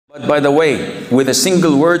By the way, with a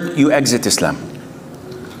single word, you exit Islam.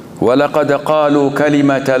 وَلَقَدْ قَالُوا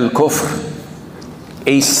كَلِمَةَ الْكُفْرِ.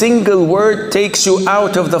 A single word takes you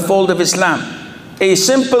out of the fold of Islam. A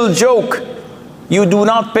simple joke you do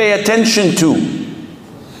not pay attention to.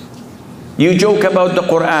 You joke about the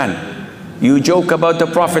Quran. You joke about the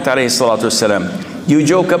Prophet ﷺ. You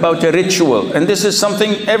joke about a ritual. And this is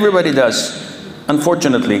something everybody does,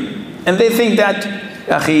 unfortunately. And they think that,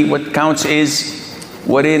 akhi, what counts is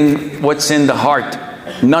what's in the heart.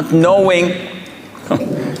 Not knowing,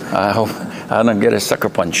 I hope I don't get a sucker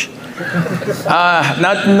punch.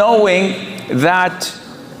 Not knowing that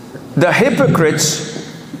the hypocrites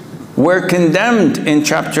were condemned in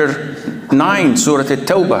chapter 9, Surah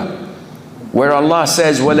At-Tawbah, where Allah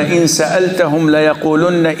says, وَلَئِن سَأَلْتَهُمْ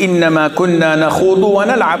لَيَقُولُنَّ إِنَّمَا كُنَّا نَخُوضُ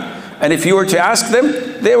وَنَلْعَبُ. And if you were to ask them,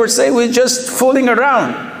 they would say, we're just fooling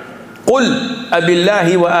around. قُلْ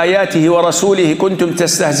أَبِاللَّهِ وَآيَاتِهِ وَرَسُولِهِ كُنْتُمْ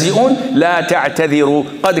تَسْتَهْزِئُونَ لَا تَعْتَذِرُوا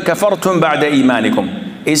قَدْ كَفَرْتُمْ بَعْدَ إِيمَانِكُمْ.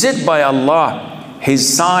 Is it by Allah,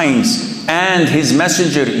 His signs, and His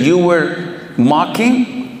messenger you were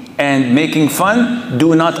mocking and making fun?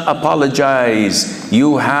 Do not apologize.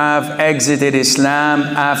 You have exited Islam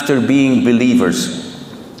after being believers.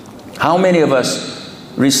 How many of us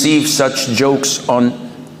receive such jokes on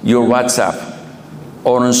your WhatsApp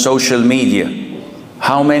or on social media?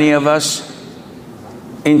 How many of us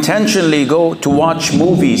intentionally go to watch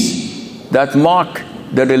movies that mock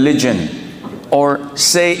the religion or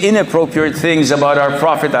say inappropriate things about our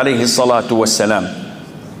Prophet alayhi salatu wasalam?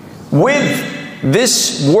 With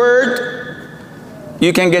this word,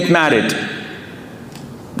 you can get married.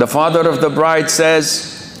 The father of the bride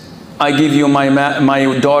says, I give you my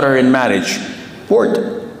daughter in marriage.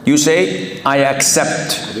 Word. You say, I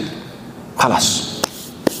accept. Khalas.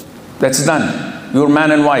 That's done. You're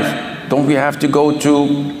man and wife. Don't we have to go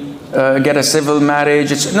to get a civil marriage?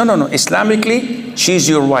 No. Islamically, she's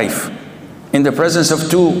your wife. In the presence of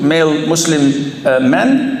two male Muslim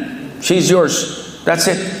men, she's yours. That's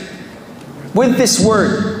it. With this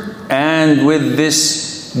word, and with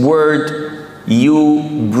this word,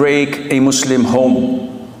 you break a Muslim home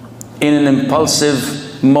in an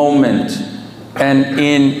impulsive moment and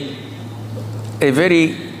in a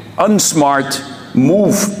very unsmart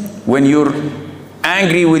move. When you're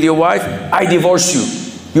angry with your wife, I divorce you.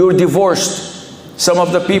 You're divorced. Some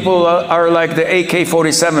of the people are like the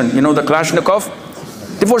AK-47, you know, the Kalashnikov.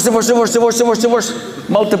 Divorce.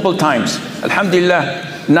 Multiple times.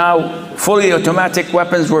 Alhamdulillah, now fully automatic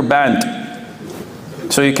weapons were banned.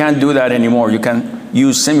 So you can't do that anymore. You can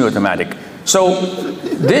use semi-automatic. So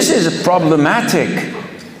this is problematic.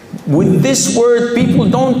 With this word, people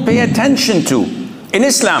don't pay attention to. In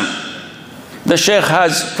Islam, the Shaykh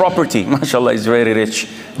has property. MashaAllah, he's very rich.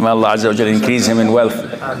 May Allah Azza wa Jalla increase him in wealth.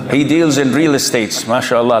 He deals in real estates.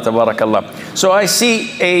 MashaAllah, tabarakallah. So I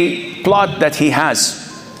see a plot that he has.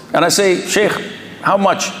 And I say, Shaykh, how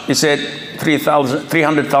much? He said,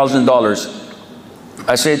 $300,000.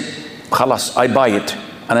 I said, khalas, I buy it.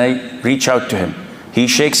 And I reach out to him. He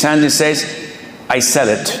shakes hands and says, I sell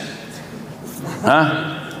it.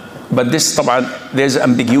 Huh? But this, there's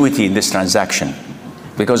ambiguity in this transaction,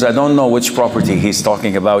 because I don't know which property he's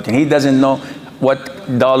talking about, and he doesn't know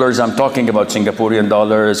what dollars I'm talking about, Singaporean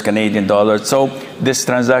dollars, Canadian dollars. So this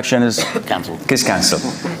transaction is cancelled.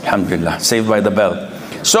 Alhamdulillah, saved by the bell.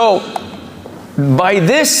 So by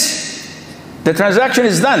this, the transaction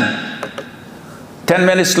is done. 10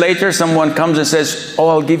 minutes later, someone comes and says, oh,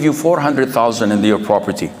 I'll give you 400,000 in your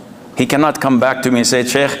property. He cannot come back to me and say,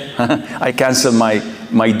 Sheikh, I cancel my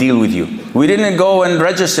deal with you. We didn't go and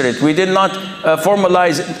register it. We did not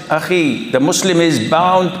formalize it. Akhi, the Muslim is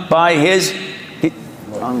bound by his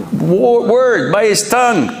word, by his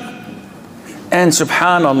tongue. And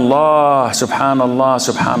subhanallah, subhanallah,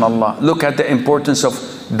 subhanallah. Look at the importance of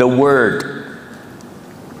the word.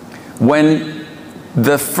 When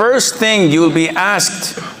the first thing you'll be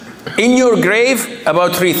asked in your grave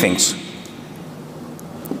about three things.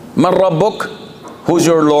 Man Rabbuk, who's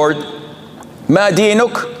your Lord? Ma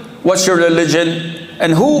Dinuk, what's your religion?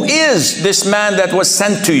 And who is this man that was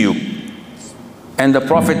sent to you? And the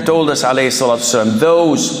Prophet told us, alayhi salatu wasalam,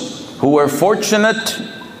 those who were fortunate,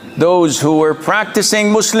 those who were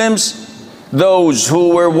practicing Muslims, those who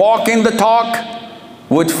were walking the talk,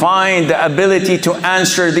 would find the ability to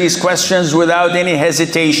answer these questions without any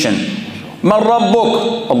hesitation. Man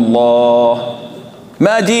Rabbuk? Allah.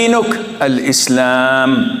 Ma Dinuk?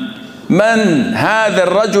 Al-Islam. Man hadha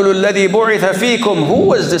al-rajul alladhi bu'itha fikum? Who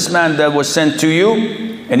was this man that was sent to you?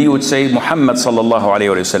 And you would say, Muhammad sallallahu alayhi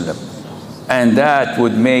wa sallam. And that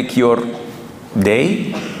would make your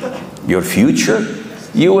day, your future.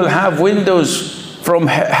 You will have windows from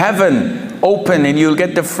heaven open, and you'll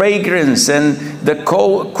get the fragrance and the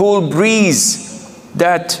cool breeze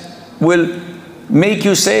that will make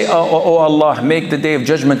you say, oh Allah, make the day of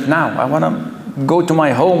judgment now. I want to go to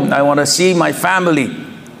my home. I want to see my family.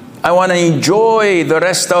 I want to enjoy the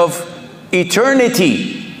rest of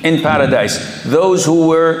eternity in paradise. Those who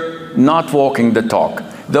were not walking the talk,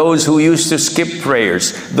 those who used to skip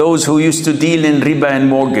prayers, those who used to deal in riba and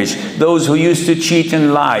mortgage, those who used to cheat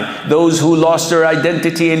and lie, those who lost their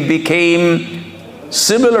identity and became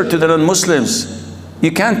similar to the non-Muslims.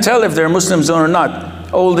 You can't tell if they're Muslims or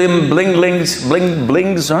not. All them blings,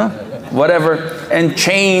 whatever, and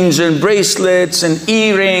chains and bracelets and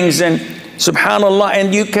earrings and subhanallah,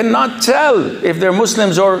 and you cannot tell if they're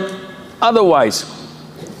Muslims or otherwise.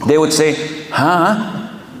 They would say,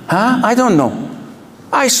 I don't know.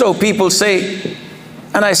 I saw people say,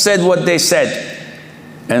 and I said what they said.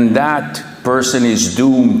 And that person is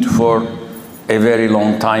doomed for a very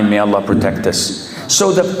long time. May Allah protect us.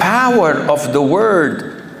 So the power of the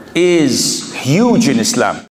word is huge in Islam.